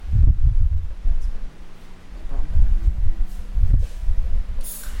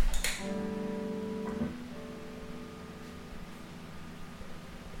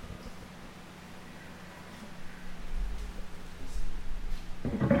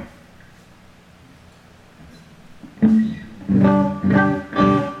There's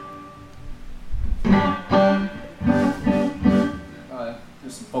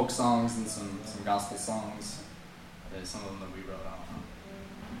some folk songs and some gospel songs. Some of them that we wrote on.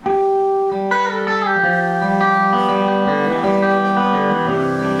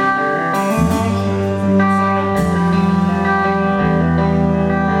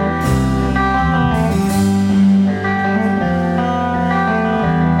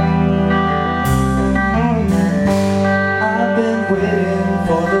 I've been waiting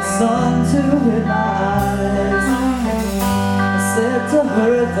for the sun to hit my eyes. I said to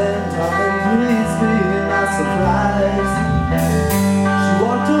her then, darling, please be not surprised. She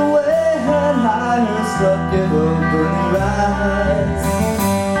walked away, head high, her struck in her burning eyes.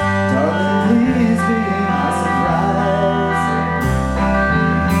 Darling, please be not surprised.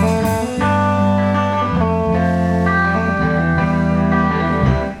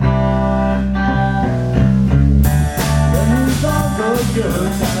 When it's all the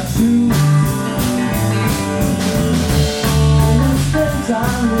good times too.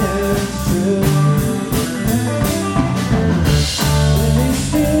 Time is true. When they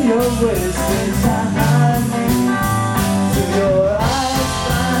steal your wasted time, to your eyes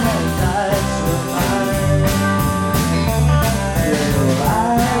find nights with mine. Your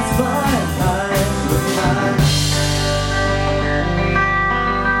eyes find nights with mine.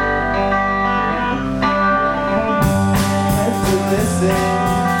 After missing,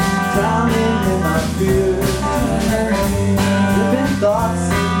 drowning in my fears. Thoughts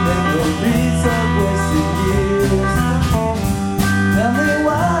and memories of wasted years. Tell me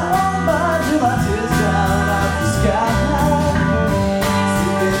why all my tears drown out the sky.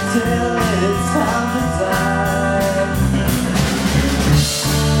 Sleeping till it's time to die.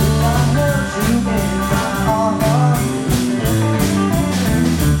 If I held you in my arms,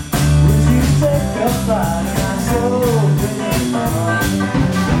 would you take a flight in my soul?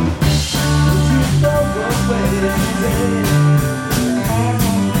 Would you go away today?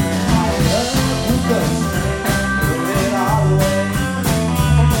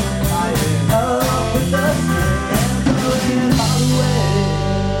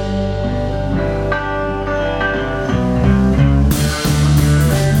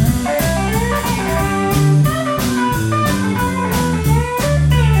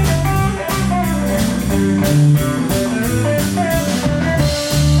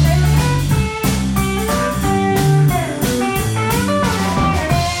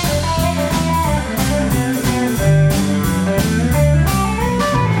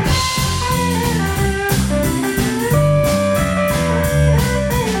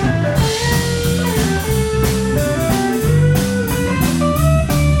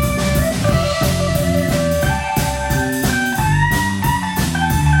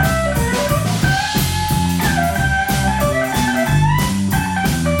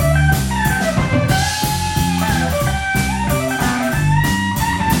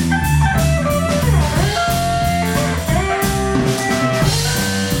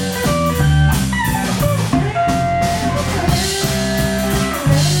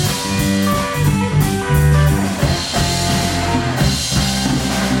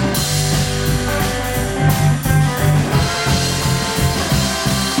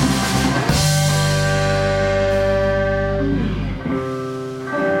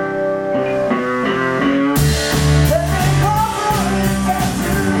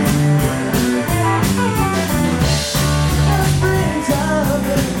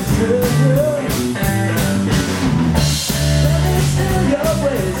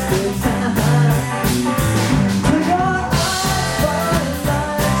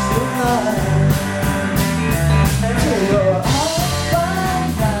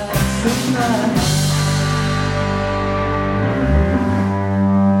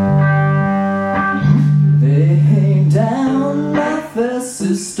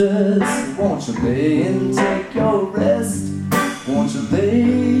 Sisters, won't you lay and take your rest? Won't you lay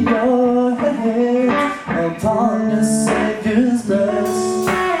your head upon your Savior's breast?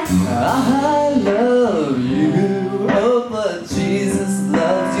 I love you, oh, but Jesus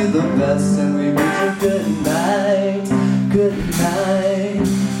loves you the best, and we bid you good night, good night,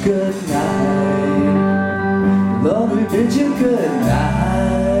 good night. Lord, we bid you good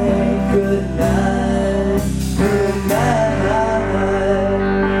night, good night, good night.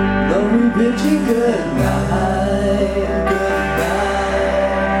 Bid you good night, good night,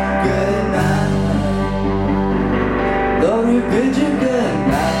 good night. Lord, we bid you good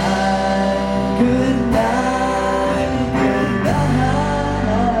night, good night, good night.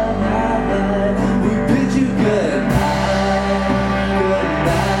 We bid you good night, good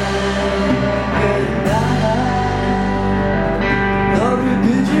night, good night.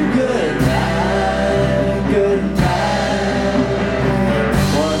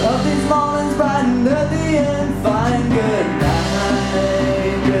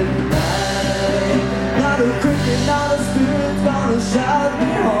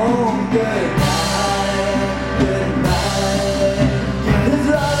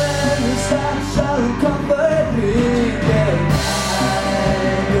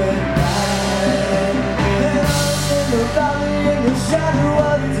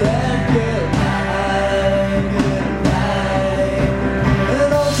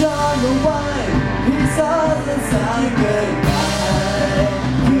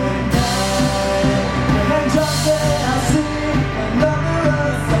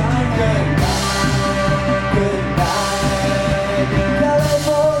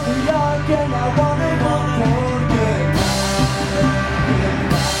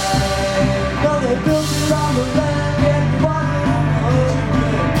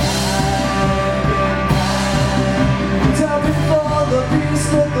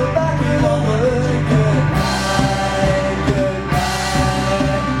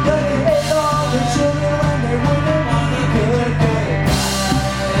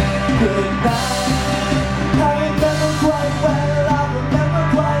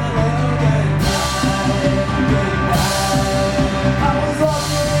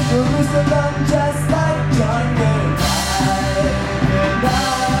 of them just like John. Goodnight,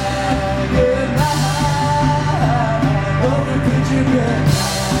 goodnight, goodnight. Oh, we bid you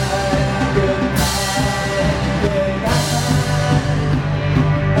goodnight, goodnight, goodnight.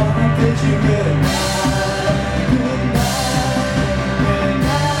 Oh, we bid you goodnight.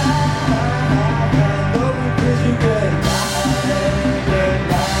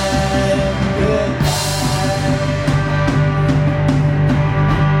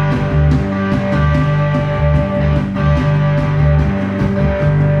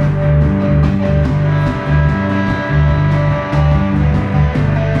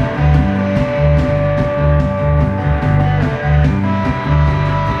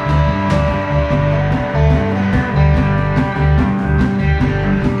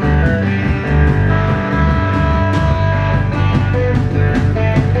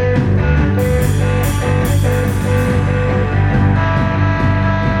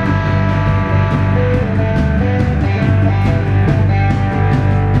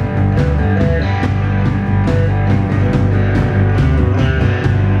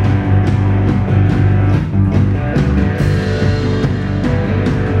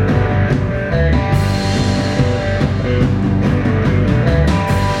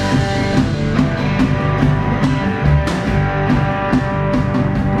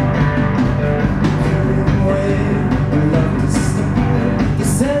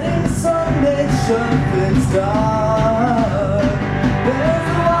 Stop.